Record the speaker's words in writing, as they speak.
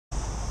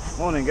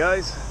Morning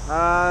guys.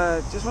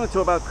 Just want to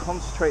talk about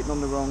concentrating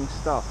on the wrong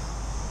stuff.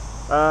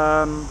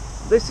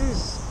 This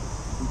is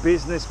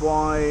business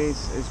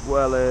wise as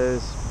well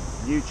as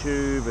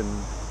YouTube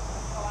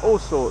and all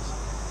sorts.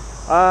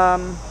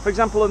 For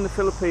example, in the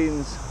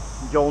Philippines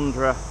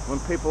genre, when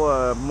people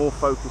are more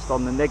focused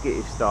on the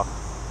negative stuff,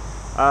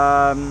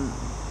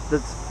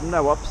 there's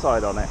no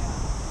upside on it.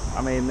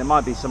 I mean, there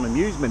might be some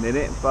amusement in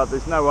it, but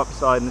there's no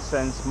upside in the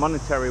sense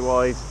monetary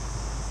wise.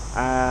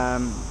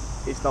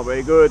 It's not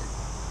very good.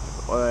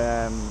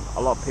 A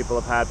lot of people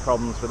have had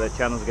problems with their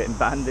channels getting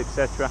banned,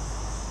 etc.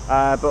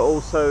 But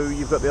also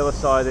you've got the other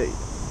side, it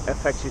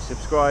affects your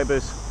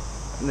subscribers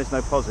and there's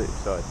no positive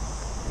side.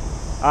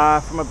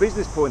 From a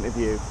business point of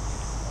view,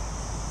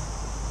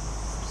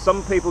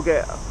 some people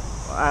get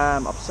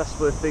obsessed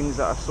with things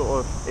that are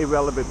sort of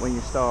irrelevant when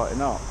you're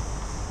starting off.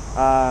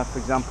 For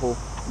example,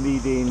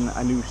 needing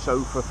a new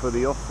sofa for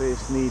the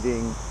office,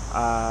 needing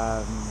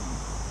a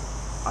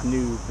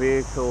new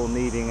vehicle,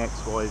 needing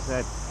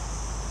XYZ.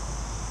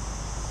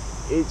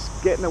 It's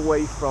getting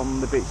away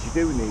from the bits you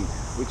do need,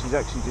 which is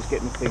actually just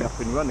getting the thing up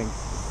and running.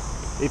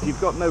 If you've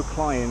got no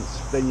clients,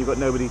 then you've got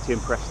nobody to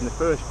impress in the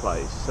first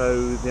place.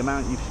 So the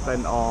amount you've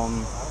spent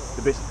on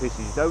the bits and pieces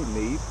you don't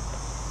need,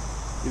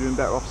 you're doing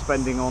better off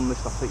spending on the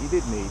stuff that you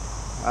did need.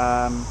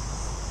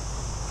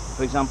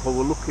 For example,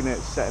 we're looking at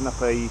setting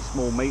up a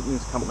small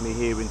maintenance company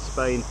here in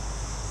Spain.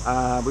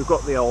 We've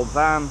got the old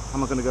van.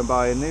 Am I going to go and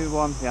buy a new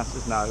one? The answer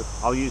is no.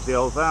 I'll use the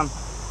old van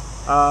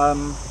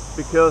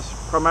because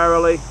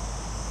primarily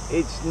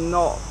it's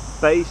not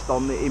based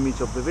on the image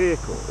of the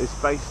vehicle. It's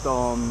based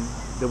on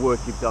the work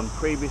you've done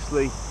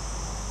previously.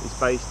 It's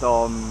based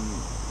on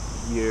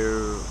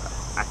your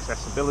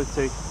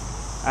accessibility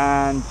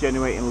and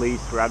generating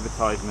leads through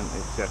advertisement,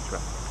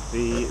 etc.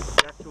 The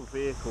actual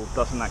vehicle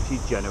doesn't actually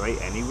generate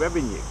any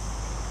revenue.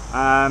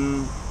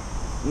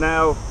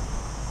 Now,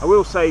 I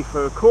will say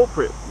for a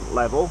corporate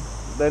level,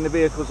 then the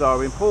vehicles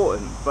are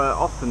important, but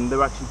often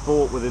they're actually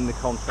bought within the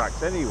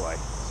contracts anyway.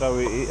 So,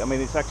 I mean,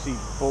 it's actually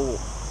bought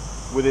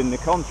within the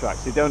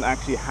contracts. They don't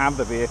actually have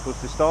the vehicles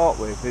to start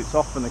with. It's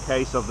often the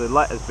case of the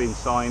letters being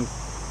signed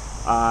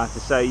to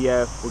say,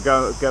 yeah, we're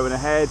going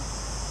ahead,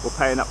 we're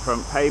paying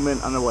upfront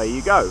payment, and away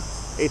you go.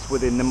 It's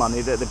within the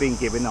money that they've been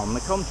given on the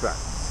contract.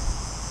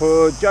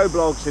 For Joe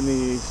Bloggs in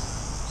his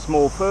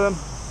small firm,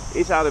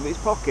 it's out of his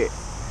pocket.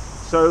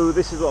 So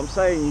this is what I'm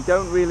saying, you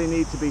don't really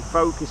need to be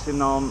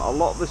focusing on a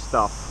lot of the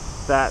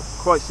stuff that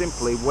quite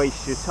simply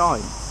wastes your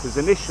time, because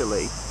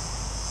initially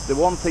the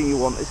one thing you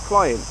want is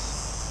clients.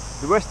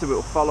 The rest of it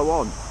will follow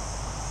on.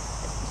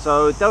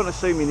 So don't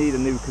assume you need a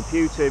new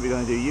computer if you're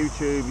going to do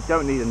YouTube. You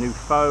don't need a new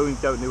phone, you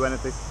don't do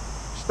anything.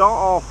 Start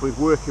off with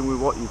working with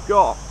what you've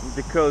got,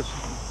 because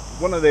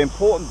one of the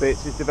important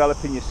bits is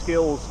developing your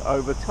skills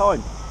over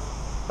time.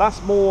 That's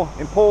more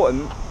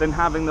important than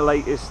having the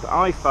latest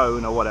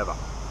iPhone or whatever.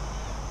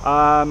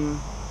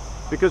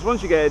 Because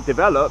once you get it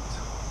developed,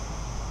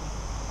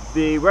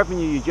 the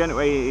revenue you're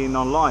generating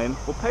online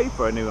will pay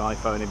for a new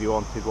iPhone if you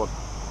wanted one.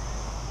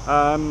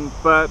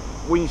 But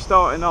when you're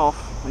starting off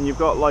and you've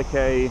got like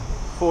a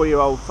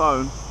 4-year-old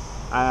phone,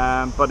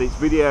 but its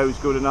video is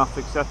good enough,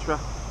 etc.,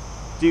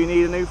 do you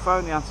need a new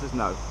phone? The answer is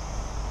no.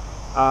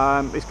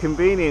 It's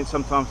convenient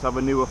sometimes to have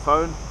a newer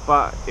phone,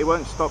 but it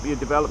won't stop your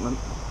development.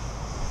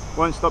 It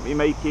won't stop you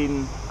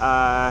making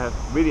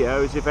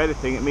videos. If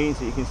anything, it means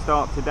that you can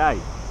start today.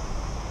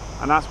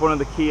 And that's one of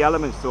the key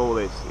elements to all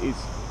this, is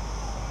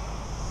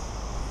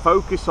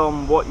focus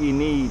on what you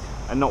need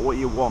and not what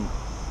you want.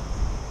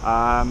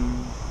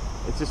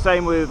 It's the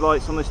same with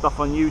like some of the stuff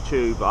on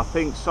YouTube. I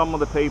think some of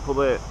the people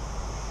that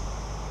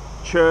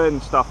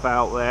churn stuff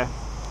out there,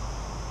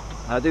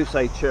 I do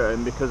say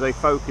churn because they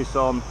focus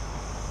on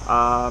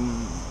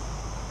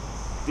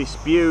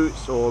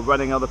disputes or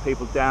running other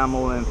people down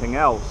more than anything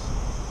else.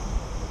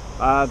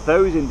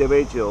 Those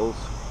individuals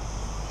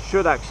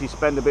should actually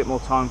spend a bit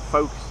more time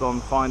focused on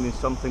finding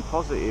something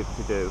positive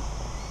to do.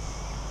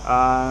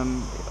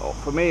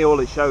 For me, all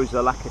it shows is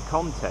a lack of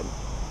content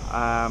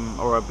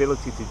or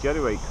ability to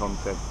generate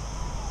content.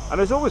 And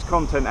there's always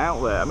content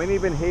out there. I mean,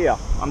 even here,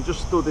 I'm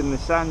just stood in the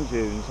sand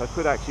dunes. I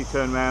could actually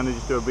turn around and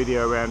just do a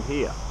video around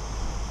here.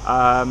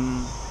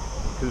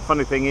 Because the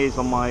funny thing is,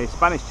 on my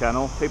Spanish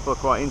channel, people are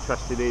quite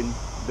interested in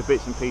the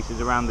bits and pieces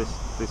around this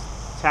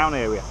town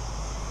area.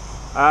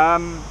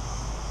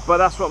 But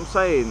that's what I'm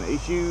saying,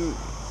 is you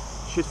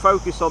should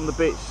focus on the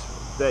bits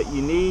that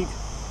you need,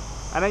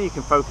 and then you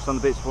can focus on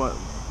the bits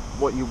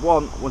what you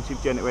want once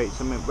you've generated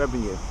some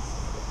revenue.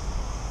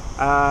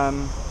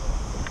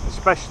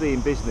 Especially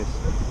in business.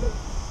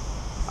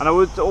 And I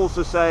would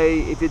also say,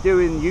 if you're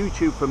doing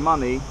YouTube for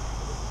money,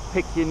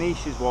 pick your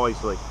niches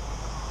wisely.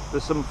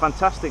 There's some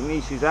fantastic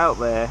niches out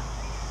there,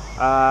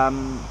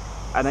 and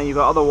then you've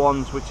got other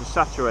ones which are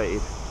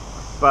saturated.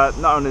 But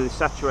not only are they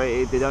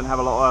saturated, they don't have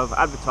a lot of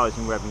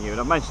advertising revenue. And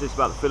I've mentioned this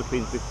about the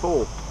Philippines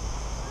before,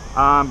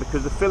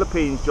 because the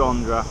Philippines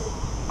genre,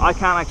 I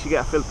can't actually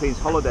get a Philippines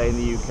holiday in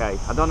the UK.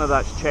 I don't know if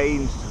that's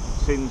changed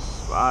since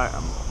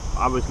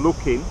I was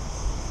looking,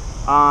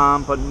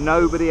 but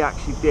nobody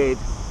actually did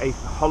a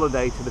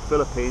holiday to the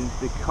Philippines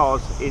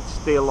because it's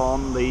still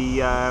on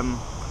the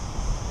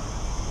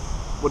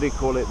what do you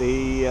call it,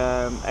 the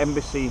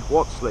embassy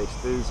watch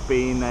list as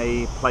being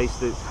a place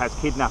that has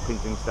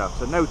kidnappings and stuff.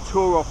 So no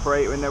tour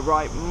operator in their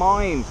right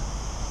mind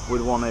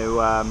would want to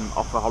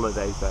offer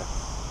holidays there.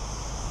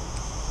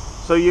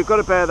 So you've got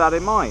to bear that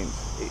in mind.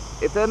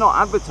 If they're not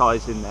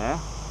advertising there,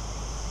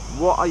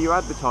 what are your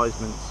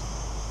advertisements?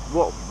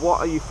 What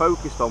are you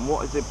focused on?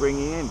 What is it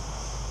bringing in?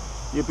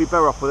 You'd be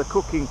better off with a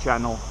cooking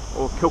channel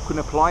or cooking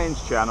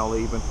appliance channel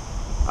even,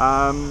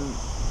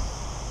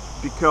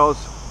 because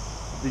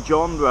the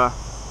genre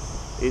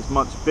is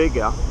much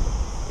bigger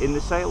in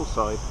the sales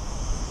side.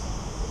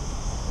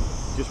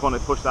 Just want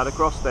to push that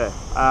across there.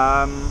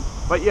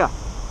 But yeah,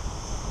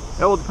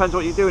 it all depends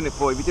what you're doing it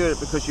for. If you're doing it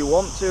because you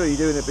want to, or you're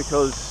doing it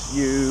because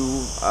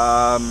you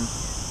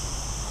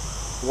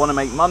want to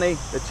make money,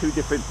 they're two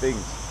different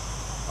things.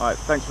 Alright,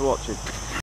 thanks for watching.